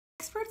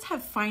Experts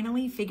have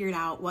finally figured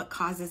out what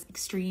causes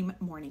extreme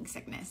morning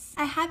sickness.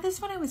 I had this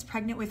when I was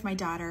pregnant with my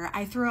daughter.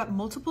 I threw up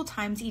multiple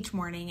times each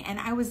morning and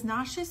I was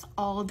nauseous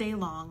all day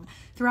long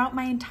throughout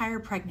my entire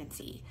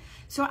pregnancy.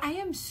 So I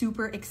am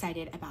super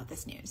excited about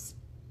this news.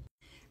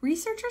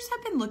 Researchers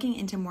have been looking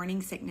into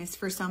morning sickness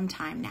for some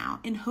time now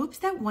in hopes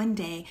that one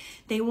day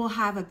they will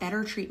have a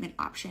better treatment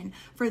option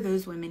for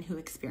those women who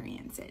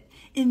experience it.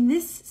 In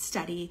this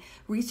study,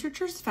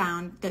 researchers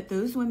found that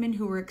those women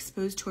who were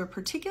exposed to a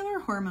particular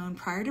hormone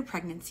prior to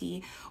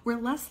pregnancy were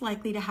less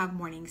likely to have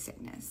morning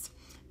sickness.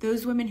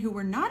 Those women who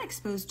were not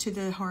exposed to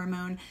the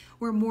hormone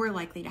were more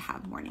likely to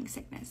have morning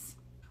sickness.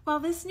 While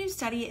this new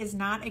study is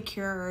not a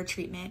cure or a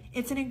treatment,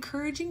 it's an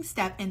encouraging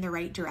step in the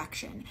right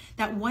direction,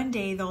 that one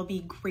day there'll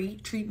be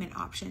great treatment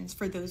options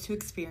for those who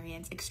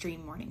experience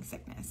extreme morning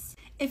sickness.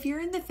 If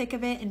you're in the thick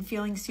of it and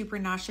feeling super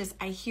nauseous,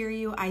 I hear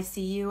you, I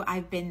see you,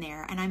 I've been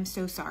there, and I'm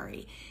so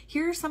sorry.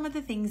 Here are some of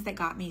the things that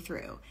got me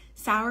through.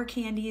 Sour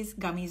candies,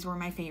 gummies were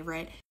my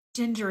favorite.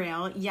 Ginger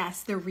ale,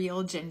 yes, the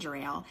real ginger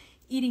ale.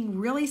 Eating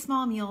really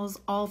small meals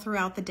all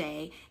throughout the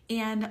day,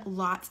 and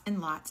lots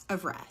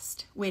of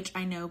rest, which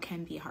I know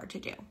can be hard to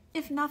do.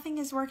 If nothing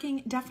is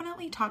working,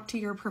 definitely talk to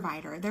your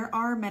provider. There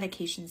are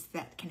medications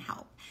that can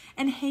help.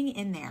 And hang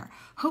in there.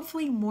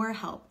 Hopefully more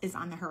help is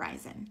on the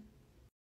horizon.